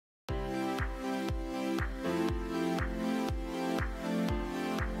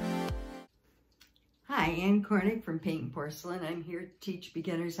Hi, Ann Cornick from Paint and Porcelain. I'm here to teach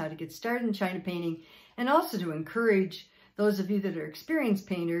beginners how to get started in China painting and also to encourage those of you that are experienced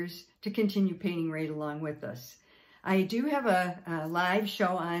painters to continue painting right along with us. I do have a live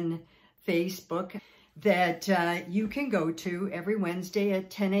show on Facebook that you can go to every Wednesday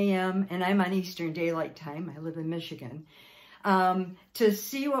at 10 a.m. and I'm on Eastern Daylight Time. I live in Michigan. To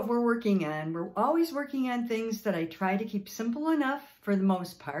see what we're working on. We're always working on things that I try to keep simple enough for the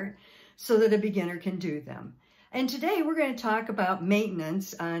most part so that a beginner can do them. And today we're going to talk about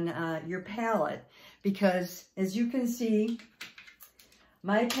maintenance on your palette because as you can see,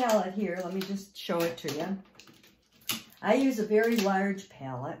 my palette here, let me just show it to you. I use a very large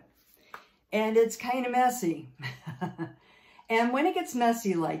palette and it's kind of messy. And when it gets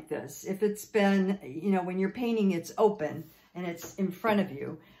messy like this, if it's been, you know, when you're painting, it's open and it's in front of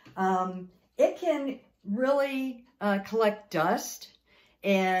you, it can really collect dust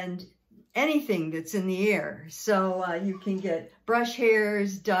and anything that's in the air. So you can get brush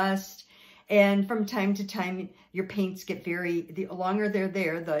hairs, dust, and from time to time, your paints get the longer they're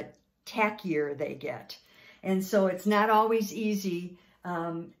there, the tackier they get. And so it's not always easy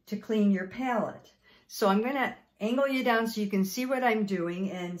to clean your palette. So I'm going to angle you down so you can see what I'm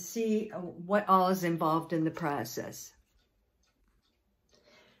doing and see what all is involved in the process.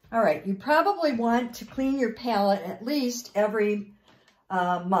 All right, you probably want to clean your palette at least every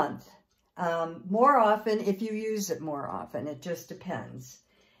month. More often if you use it more often, it just depends.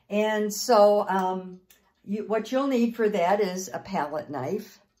 And so what you'll need for that is a palette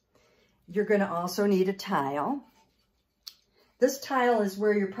knife. You're going to also need a tile. This tile is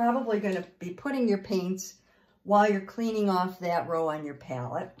where you're probably going to be putting your paints while you're cleaning off that row on your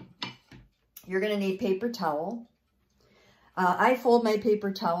palette. You're going to need paper towel. I fold my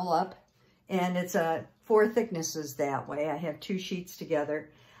paper towel up and it's 4 thicknesses that way. I have 2 sheets together.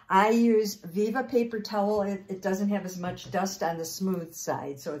 I use Viva paper towel. It doesn't have as much dust on the smooth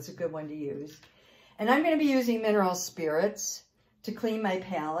side, so it's a good one to use. And I'm going to be using mineral spirits to clean my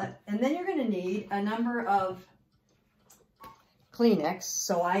palette. And then you're going to need a number of Kleenex.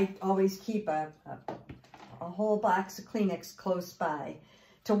 So I always keep a whole box of Kleenex close by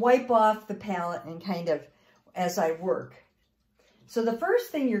to wipe off the palette and kind of as I work. So the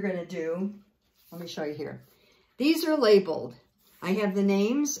first thing you're going to do, let me show you here. These are labeled. I have the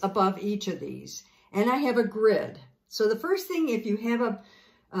names above each of these, and I have a grid. So the first thing, if you have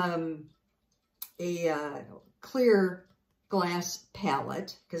a clear glass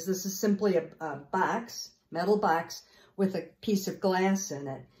palette, because this is simply a box, metal box with a piece of glass in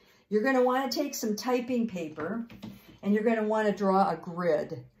it, you're going to want to take some typing paper, and you're going to want to draw a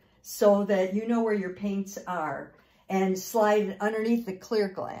grid so that you know where your paints are, and slide it underneath the clear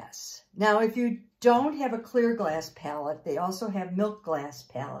glass. Now, if you don't have a clear glass palette, they also have milk glass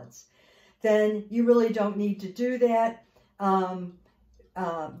palettes, then you really don't need to do that.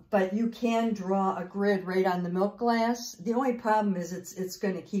 But you can draw a grid right on the milk glass. The only problem is it's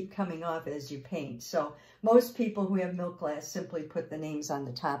going to keep coming off as you paint. So most people who have milk glass simply put the names on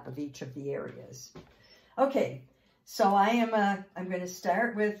the top of each of the areas. Okay, so I'm going to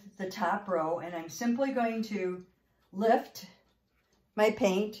start with the top row, and I'm simply going to lift my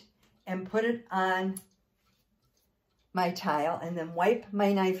paint and put it on my tile and then wipe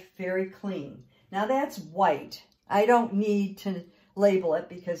my knife very clean. Now that's white. I don't need to label it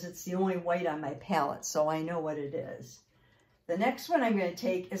because it's the only white on my palette, so I know what it is. The next one I'm going to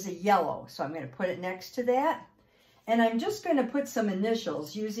take is a yellow, so I'm going to put it next to that. And I'm just going to put some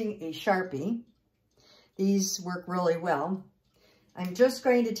initials using a Sharpie. These work really well. I'm just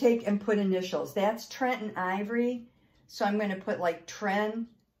going to take and put initials. That's Trent and Ivory. So I'm going to put like Tren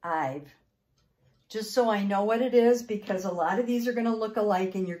Ive, just so I know what it is, because a lot of these are going to look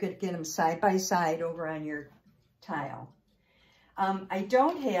alike and you're going to get them side by side over on your tile. I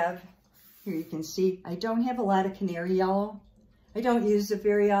don't have, here you can see, I don't have a lot of canary yellow. I don't use it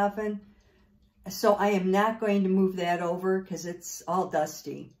very often. So I am not going to move that over because it's all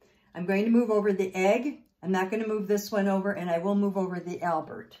dusty. I'm going to move over the egg. I'm not going to move this one over, and I will move over the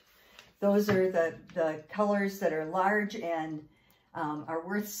Albert. Those are the colors that are large and are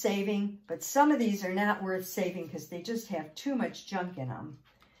worth saving, but some of these are not worth saving because they just have too much junk in them.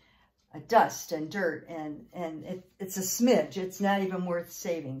 Dust and dirt, and it's a smidge. It's not even worth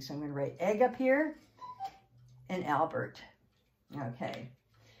saving. So I'm going to write egg up here and Albert. Okay.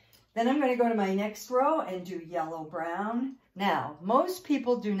 Then I'm going to go to my next row and do yellow-brown. Now, most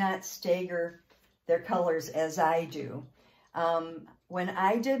people do not stagger their colors as I do. When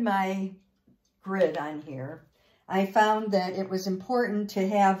I did my grid on here, I found that it was important to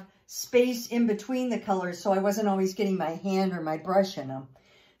have space in between the colors so I wasn't always getting my hand or my brush in them.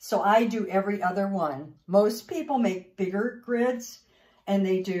 So I do every other one. Most people make bigger grids and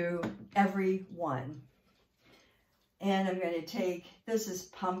they do every one. And I'm going to take, this is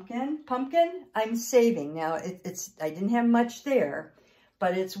pumpkin. Pumpkin, I'm saving. Now, I didn't have much there,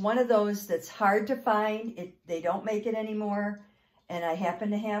 but it's one of those that's hard to find. They don't make it anymore, and I happen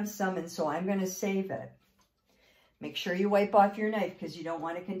to have some, and so I'm going to save it. Make sure you wipe off your knife because you don't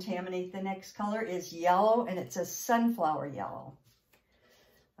want to contaminate. The next color is yellow, and it's a sunflower yellow.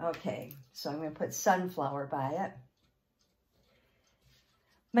 Okay, so I'm going to put sunflower by it.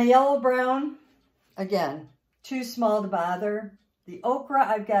 My yellow brown, again, too small to bother. The okra,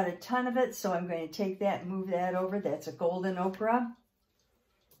 I've got a ton of it, so I'm going to take that and move that over. That's a golden okra.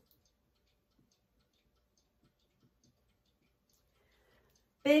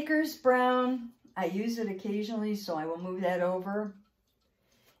 Baker's brown, I use it occasionally, so I will move that over.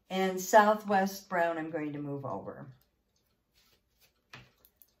 And Southwest brown, I'm going to move over.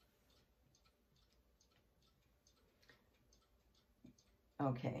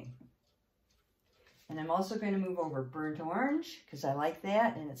 Okay. And I'm also going to move over burnt orange because I like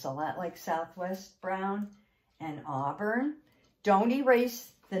that, and it's a lot like Southwest brown and auburn. Don't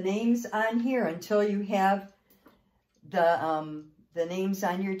erase the names on here until you have the names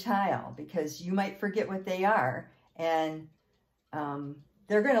on your tile, because you might forget what they are, and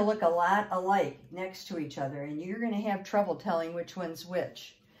they're going to look a lot alike next to each other, and you're going to have trouble telling which one's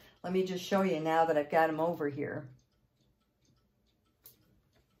which. Let me just show you now that I've got them over here.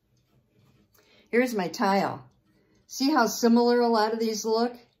 Here's my tile. See how similar a lot of these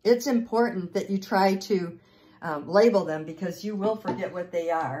look? It's important that you try to label them because you will forget what they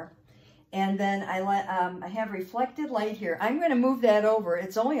are. And then I have reflected light here. I'm going to move that over.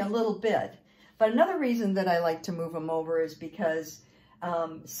 It's only a little bit. But another reason that I like to move them over is because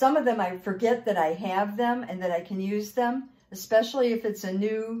some of them I forget that I have them and that I can use them, especially if it's a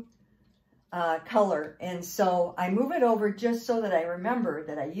new color. And so I move it over just so that I remember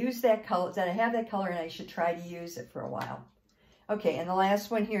that I use that color, that I have that color, and I should try to use it for a while. Okay, and the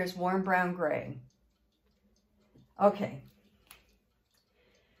last one here is warm brown gray. Okay.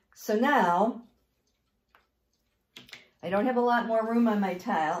 So now, I don't have a lot more room on my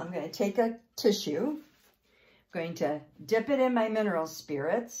tile. I'm going to take a tissue. I'm going to dip it in my mineral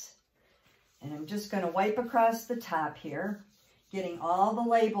spirits. And I'm just going to wipe across the top here, getting all the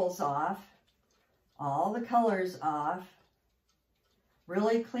labels off, all the colors off,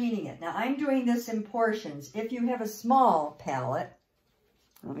 really cleaning it. Now, I'm doing this in portions. If you have a small palette,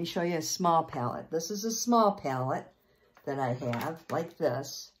 let me show you a small palette. This is a small palette that I have, like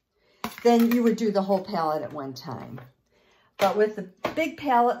this. Then you would do the whole palette at one time. But with a big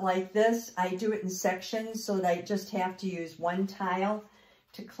palette like this, I do it in sections so that I just have to use one tile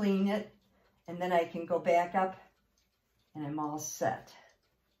to clean it. And then I can go back up and I'm all set.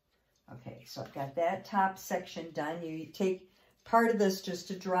 Okay, so I've got that top section done. You take part of this just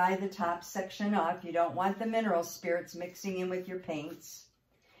to dry the top section off. You don't want the mineral spirits mixing in with your paints.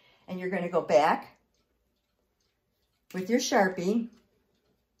 And you're going to go back with your Sharpie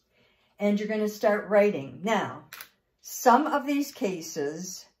and you're going to start writing. Now, some of these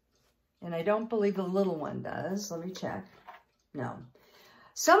cases, and I don't believe the little one does. Let me check. No.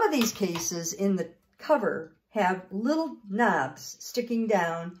 Some of these cases in the cover have little knobs sticking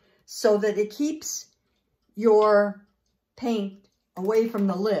down so that it keeps your paint away from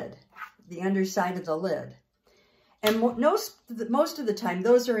the lid, the underside of the lid. And most of the time,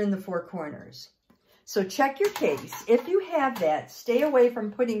 those are in the four corners. So check your case. If you have that, stay away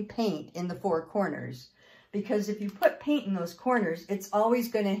from putting paint in the four corners, because if you put paint in those corners, it's always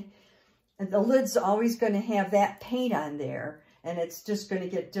going to, the lid's always going to have that paint on there, and it's just going to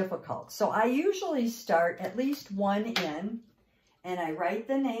get difficult. So I usually start at least one in, and I write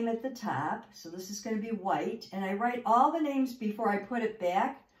the name at the top. So this is going to be white, and I write all the names before I put it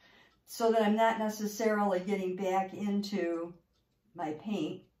back so that I'm not necessarily getting back into my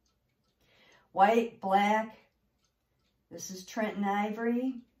paint. White, black, this is Trenton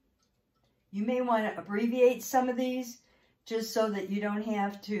Ivory. You may want to abbreviate some of these just so that you don't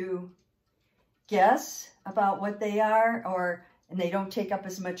have to guess about what they are, and they don't take up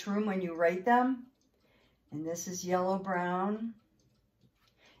as much room when you write them. And this is yellow brown.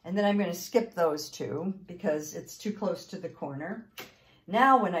 And then I'm going to skip those two because it's too close to the corner.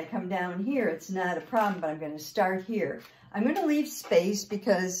 Now when I come down here, it's not a problem, but I'm going to start here. I'm going to leave space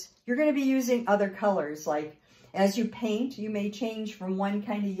because you're going to be using other colors. Like as you paint, you may change from one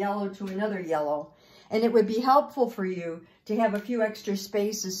kind of yellow to another yellow. And it would be helpful for you to have a few extra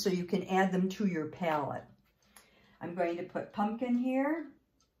spaces so you can add them to your palette. I'm going to put pumpkin here.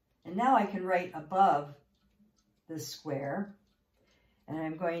 And now I can write above the square. And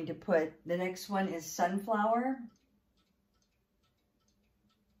I'm going to put, the next one is sunflower.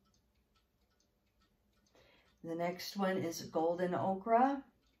 The next one is golden ochre.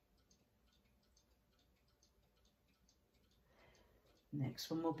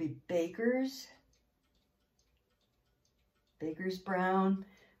 Next one will be baker's brown.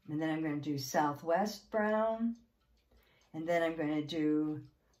 And then I'm going to do southwest brown. And then I'm going to do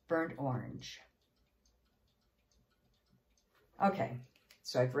burnt orange. Okay,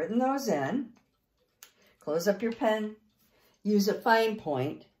 so I've written those in. Close up your pen, use a fine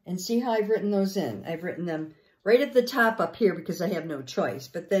point, and see how I've written those in. I've written them right at the top up here because I have no choice,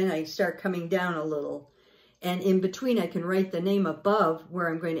 but then I start coming down a little, and in between I can write the name above where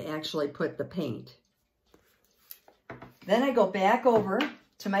I'm going to actually put the paint. Then I go back over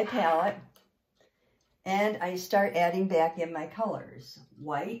to my palette, and I start adding back in my colors.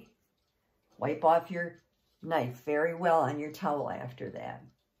 White, wipe off your knife very well on your towel after that.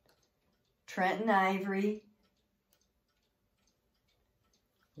 Trenton ivory,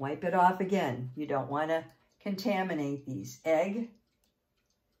 wipe it off again. You don't want to contaminate these. Egg,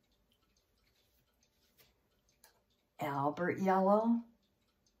 Albert yellow,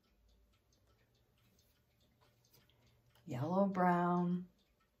 yellow brown.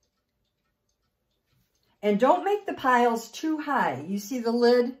 And don't make the piles too high. You see the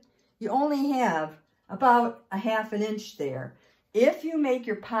lid? You only have about a ½ inch there. If you make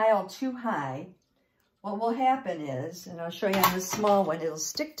your pile too high, what will happen is, and I'll show you on this small one, it'll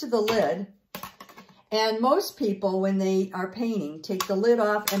stick to the lid. And most people, when they are painting, take the lid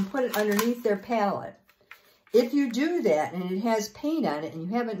off and put it underneath their palette. If you do that and it has paint on it and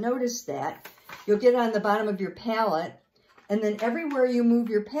you haven't noticed that, you'll get it on the bottom of your palette, and then everywhere you move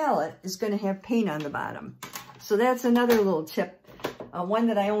your palette is going to have paint on the bottom. So that's another little tip, one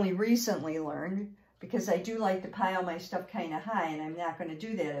that I only recently learned, because I do like to pile my stuff kind of high, and I'm not going to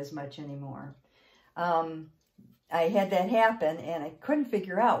do that as much anymore. I had that happen, and I couldn't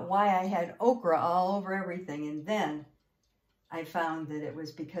figure out why I had ochre all over everything, and then I found that it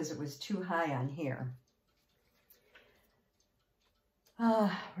was because it was too high on here.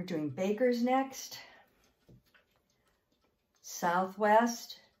 We're doing baker's next.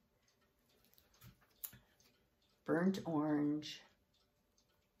 Southwest, burnt orange.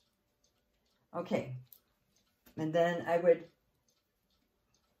 Okay, and then I would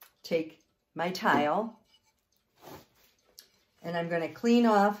take my tile, and I'm going to clean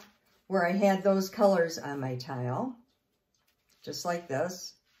off where I had those colors on my tile, just like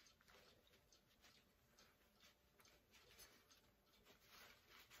this.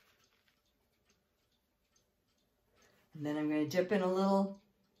 And then I'm going to dip in a little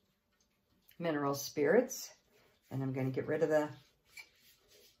mineral spirits, and I'm going to get rid of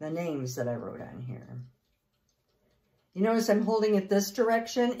the names that I wrote on here. You notice I'm holding it this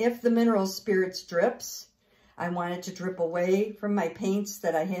direction. If the mineral spirits drips, I want it to drip away from my paints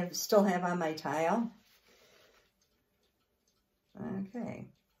that I still have on my tile. Okay.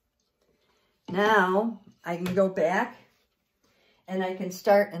 Now I can go back and I can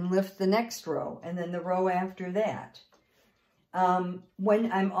start and lift the next row and then the row after that.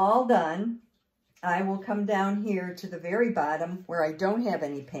 When I'm all done, I will come down here to the very bottom where I don't have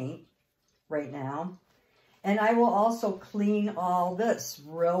any paint right now. And I will also clean all this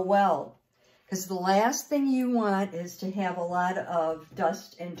real well, because the last thing you want is to have a lot of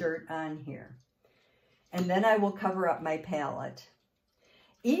dust and dirt on here. And then I will cover up my palette.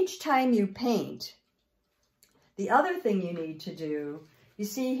 Each time you paint, the other thing you need to do, you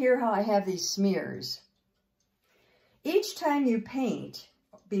see here how I have these smears. Each time you paint,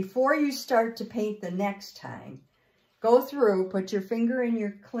 before you start to paint the next time, go through, put your finger in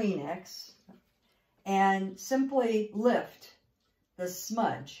your Kleenex, and simply lift the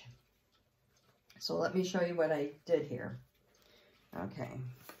smudge. So let me show you what I did here. Okay,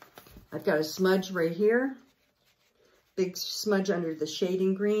 I've got a smudge right here, big smudge under the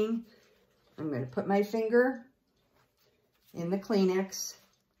shading green. I'm going to put my finger in the Kleenex,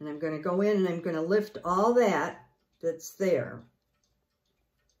 and I'm going to go in and I'm going to lift all that's there.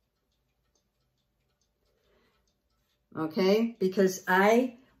 Okay, because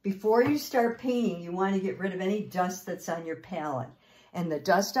before you start painting, you want to get rid of any dust that's on your palette. And the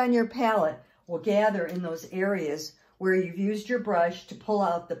dust on your palette will gather in those areas where you've used your brush to pull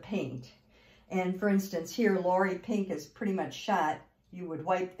out the paint. And for instance, here, Lori Pink is pretty much shot. You would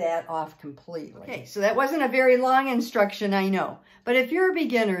wipe that off completely. Okay, so that wasn't a very long instruction, I know. But if you're a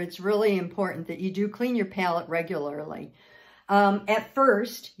beginner, it's really important that you do clean your palette regularly. At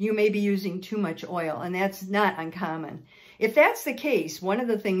first, you may be using too much oil, and that's not uncommon. If that's the case, one of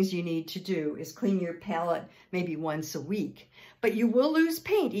the things you need to do is clean your palette maybe once a week. But you will lose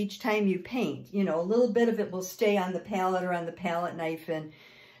paint each time you paint. You know, a little bit of it will stay on the palette or on the palette knife. And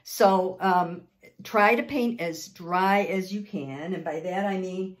so try to paint as dry as you can. And by that I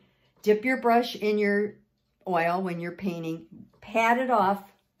mean dip your brush in your oil when you're painting. Pat it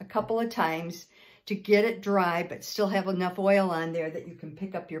off a couple of times to get it dry, but still have enough oil on there that you can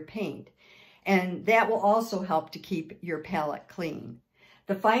pick up your paint. And that will also help to keep your palette clean.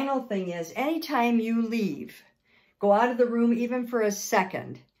 The final thing is, anytime you leave, go out of the room even for a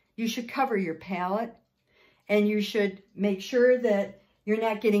second, you should cover your palette, and you should make sure that you're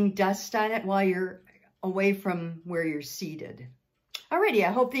not getting dust on it while you're away from where you're seated. Alrighty,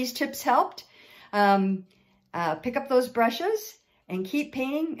 I hope these tips helped. Pick up those brushes and keep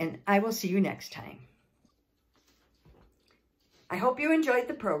painting, and I will see you next time. I hope you enjoyed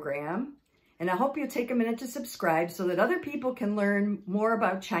the program, and I hope you'll take a minute to subscribe so that other people can learn more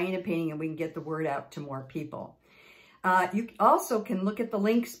about China painting and we can get the word out to more people. You also can look at the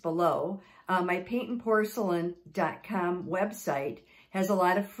links below. My Paintnporcelain.com website has a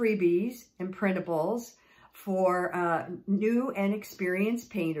lot of freebies and printables for new and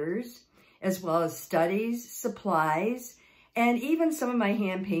experienced painters, as well as studies, supplies, and even some of my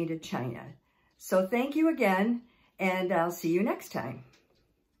hand-painted china. So thank you again, and I'll see you next time.